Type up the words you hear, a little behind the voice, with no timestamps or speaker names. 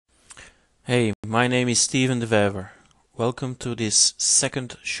Hey, my name is Steven de Wever. Welcome to this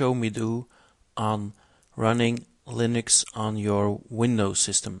second Show Me Do on running Linux on your Windows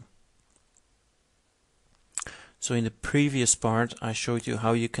system. So in the previous part I showed you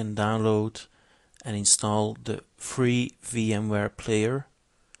how you can download and install the free VMware player.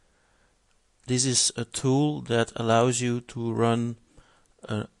 This is a tool that allows you to run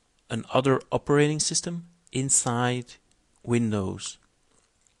another operating system inside Windows.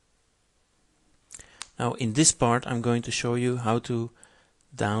 Now in this part I'm going to show you how to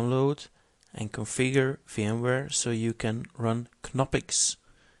download and configure VMware so you can run Knoppix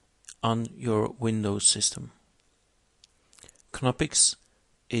on your Windows system. Knoppix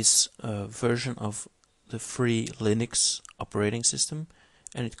is a version of the free Linux operating system,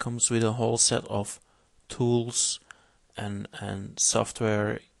 and it comes with a whole set of tools and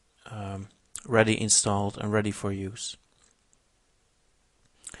software ready installed and ready for use.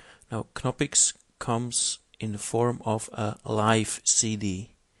 Now Knoppix comes in the form of a live CD.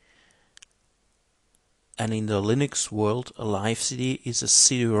 And in the Linux world, a live CD is a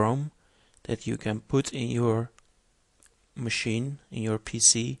CD-ROM that you can put in your machine, in your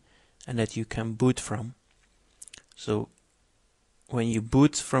PC, and that you can boot from. So when you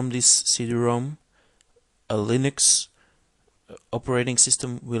boot from this CD-ROM, a Linux operating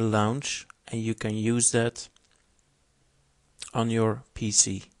system will launch and you can use that on your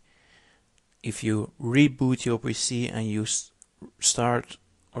PC. If you reboot your PC and you start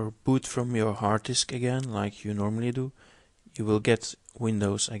or boot from your hard disk again, like you normally do, you will get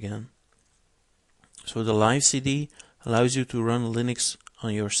Windows again. So the live CD allows you to run Linux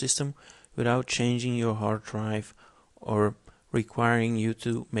on your system without changing your hard drive or requiring you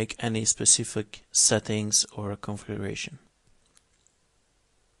to make any specific settings or configuration.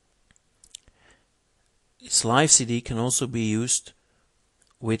 This live CD can also be used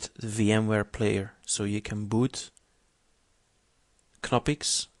with the VMware player, so you can boot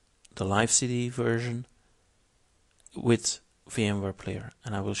Knoppix, the live CD version, with VMware player,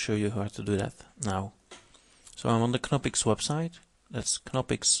 and I will show you how to do that now. So I'm on the Knoppix website, that's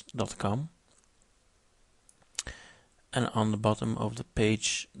knoppix.com, and on the bottom of the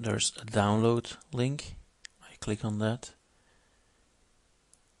page there's a download link. I click on that,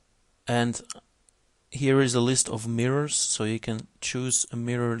 and here is a list of mirrors, so you can choose a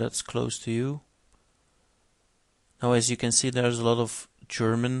mirror that's close to you. Now as you can see, there's a lot of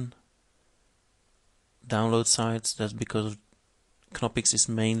German download sites. That's because Knoppix is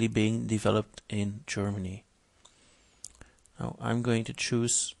mainly being developed in Germany. Now I'm going to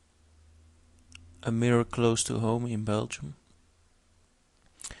choose a mirror close to home in Belgium,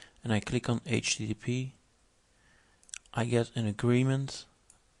 and I click on HTTP. I get an agreement,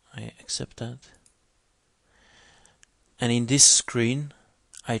 I accept that, and in this screen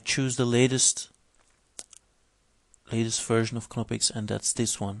I choose the latest version of Knoppix, and that's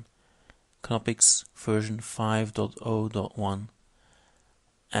this one, Knoppix version 5.0.1.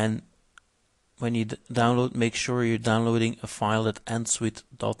 and when you download, make sure you're downloading a file that ends with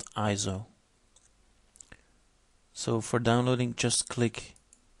 .iso. So for downloading, just click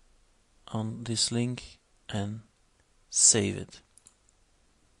on this link and save it.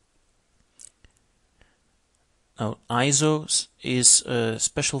 Now ISO is a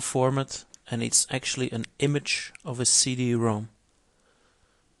special format, and it's actually an image of a CD-ROM.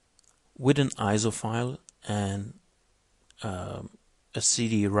 With an ISO file and a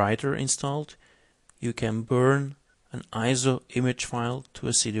CD writer installed, you can burn an ISO image file to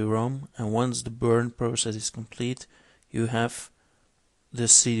a CD-ROM, and once the burn process is complete, you have the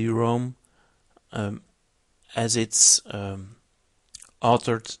CD-ROM as it's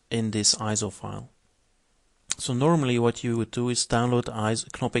authored in this ISO file. So normally what you would do is download the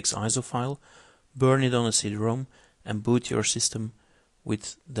Knoppix ISO file, burn it on a CD-ROM, and boot your system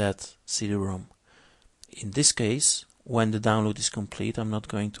with that CD-ROM. In this case, when the download is complete, I'm not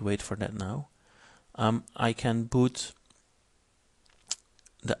going to wait for that now, I can boot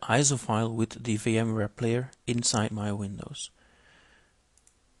the ISO file with the VMware player inside my Windows.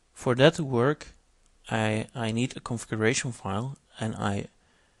 For that to work, I need a configuration file, and I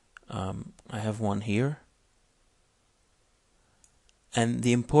have one here. And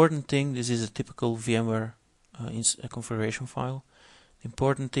the important thing, this is a typical VMware configuration file. The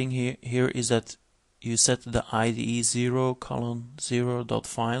important thing here is that you set the IDE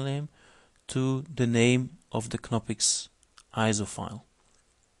 0:0.filename to the name of the Knoppix ISO file.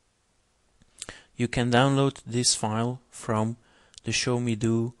 You can download this file from the Show Me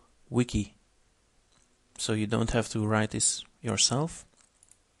Do wiki, so you don't have to write this yourself.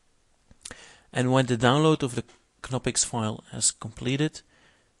 And when the download of the Knoppix file has completed,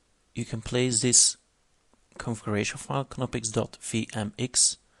 you can place this configuration file,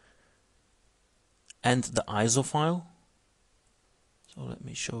 knoppix.vmx, and the ISO file. So let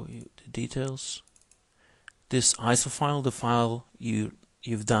me show you the details. This ISO file, the file you've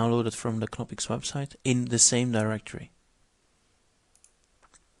downloaded from the Knoppix website, in the same directory.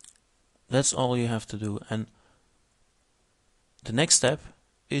 That's all you have to do. And the next step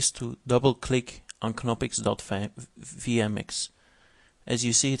is to double click on knoppix.vmx. As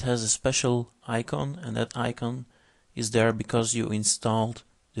you see, it has a special icon, and that icon is there because you installed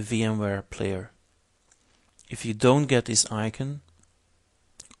the VMware player. If you don't get this icon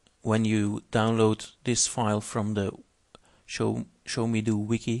when you download this file from the Show Me Do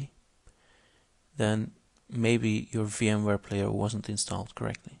wiki, then maybe your VMware player wasn't installed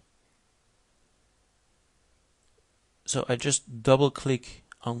correctly. So I just double click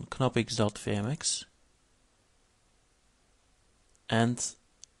on knoppix.vmx and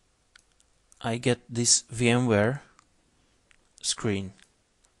I get this VMware screen.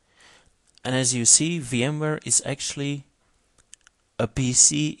 And as you see, VMware is actually a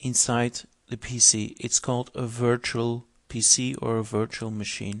PC inside the PC. It's called a virtual PC or a virtual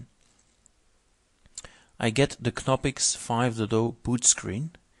machine. I get the Knoppix 5.0 boot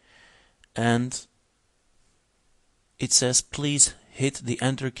screen, and it says please hit the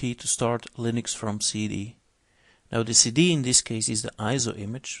enter key to start Linux from CD. Now the CD in this case is the ISO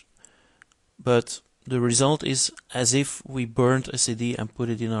image, but the result is as if we burned a CD and put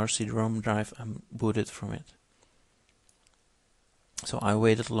it in our CD-ROM drive and booted from it. So I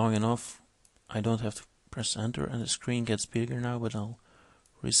waited long enough. I don't have to press enter, and the screen gets bigger now, but I'll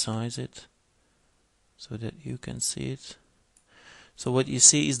resize it so that you can see it. So what you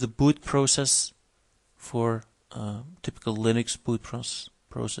see is the boot process for typical Linux boot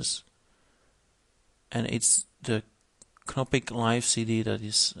process, and it's the Knoppix live CD that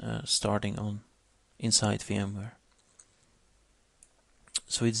is starting on inside VMware.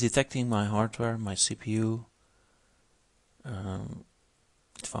 So it's detecting my hardware, my CPU.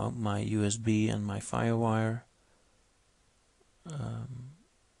 It found my USB and my FireWire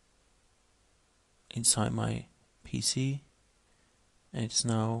inside my PC, and it's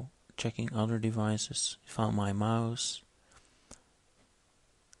now checking other devices. It found my mouse.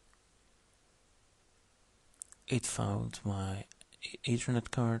 It found my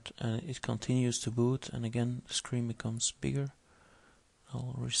Ethernet card, and it continues to boot, and again the screen becomes bigger.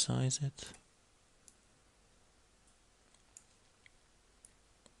 I'll resize it.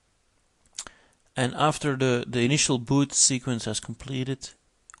 And after the initial boot sequence has completed,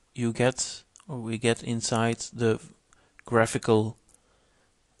 we get inside the graphical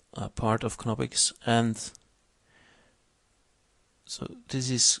part of Knoppix, and so this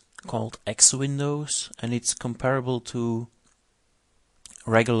is called X Windows, and it's comparable to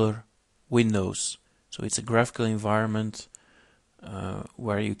regular Windows. So it's a graphical environment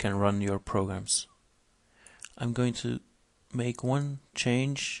where you can run your programs. I'm going to make one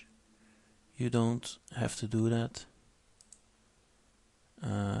change. You don't have to do that.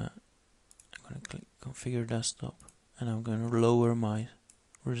 I'm going to click Configure Desktop, and I'm going to lower my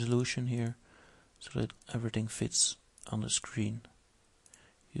resolution here so that everything fits on the screen.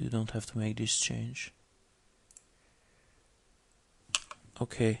 You don't have to make this change.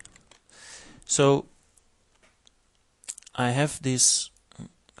 Okay, so I have this.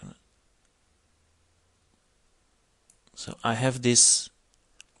 So I have this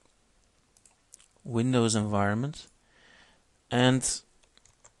Windows environment, and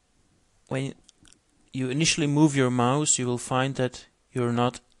when you initially move your mouse, you will find that you're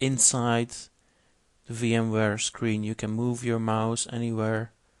not inside the VMware screen. You can move your mouse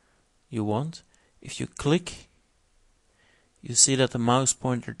anywhere you want. If you click, you see that the mouse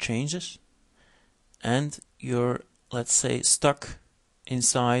pointer changes, and you're, let's say, stuck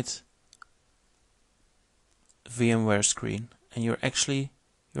inside VMware screen, and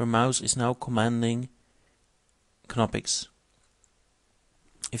your mouse is now commanding Knoppix.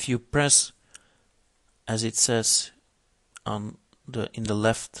 If you press, as it says in the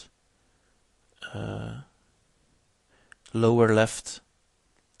left lower left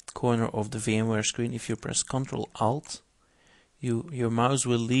corner of the VMware screen, if you press Ctrl Alt, your mouse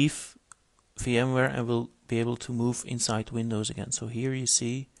will leave VMware and will be able to move inside Windows again. So here you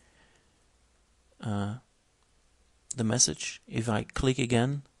see the message. If I click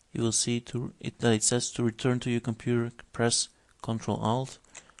again, you will see that it says to return to your computer, press Ctrl Alt.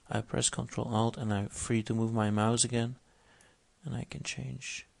 I press Ctrl Alt and I'm free to move my mouse again, and I can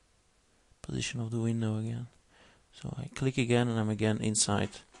change position of the window again. So I click again and I'm again inside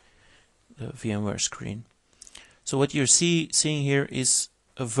the VMware screen. So what you're seeing here is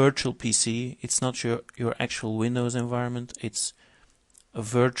a virtual PC. It's not your actual Windows environment. It's a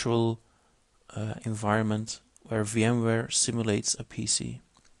virtual environment where VMware simulates a PC.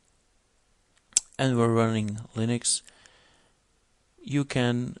 And we're running Linux. You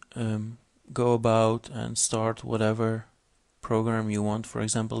can go about and start whatever program you want. For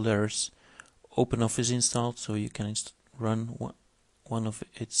example, there's OpenOffice installed, so you can run one of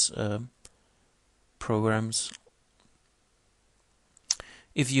its programs.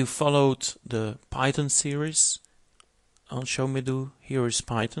 If you followed the Python series on Show Me Do, here is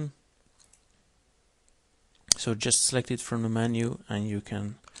Python. So just select it from the menu and you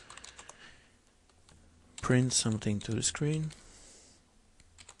can print something to the screen.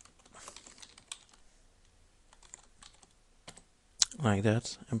 Like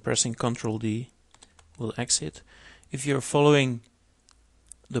that, and pressing Ctrl D will exit. If you're following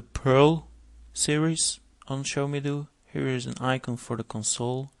the Perl series on Show Me Do, here is an icon for the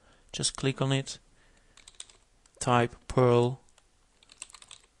console. Just click on it, type Perl,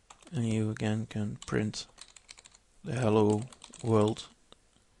 and you again can print the hello world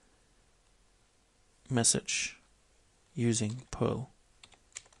message using Perl.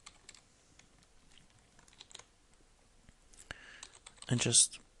 And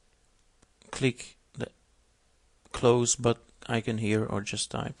just click the close button icon here or just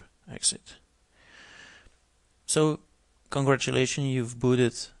type exit. So congratulations, you've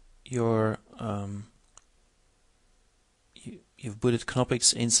booted your you've booted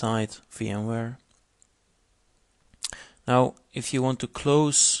Knoppix inside VMware. Now if you want to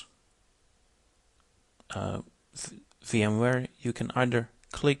close VMware, you can either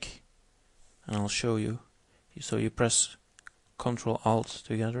click, and I'll show you. So you press Ctrl Alt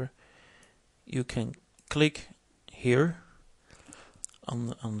together. You can click here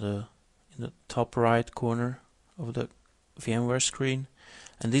in the top right corner of the VMware screen,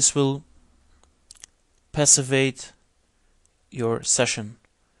 and this will passivate your session.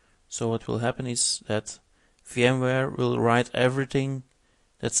 So what will happen is that VMware will write everything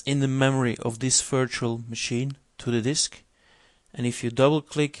that's in the memory of this virtual machine to the disk, and if you double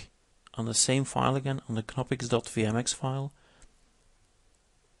click on the same file again, on the knoppix.vmx file,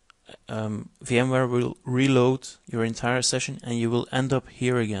 VMware will reload your entire session and you will end up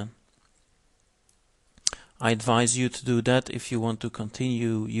here again. I advise you to do that if you want to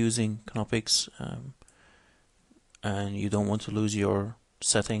continue using Knoppix and you don't want to lose your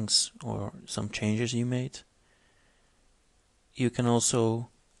settings or some changes you made. You can also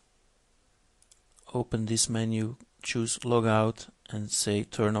open this menu, choose Logout and say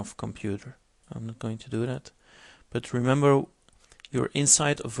Turn off computer. I'm not going to do that. But remember, you're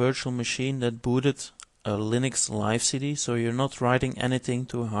inside a virtual machine that booted a Linux live CD, so you're not writing anything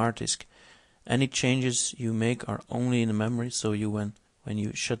to a hard disk. Any changes you make are only in the memory, so when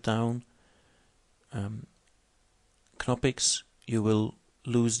you shut down Knoppix, you will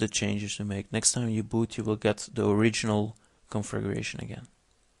lose the changes you make. Next time you boot, you will get the original configuration again.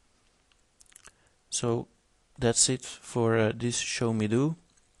 So that's it for this Show Me Do.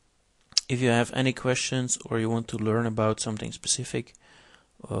 If you have any questions or you want to learn about something specific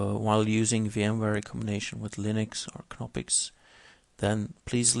while using VMware in combination with Linux or Knoppix, then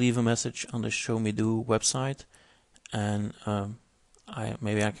please leave a message on the Show Me Do website, and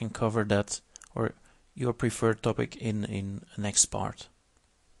maybe I can cover that or your preferred topic in the next part.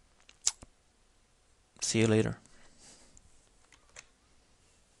 See you later.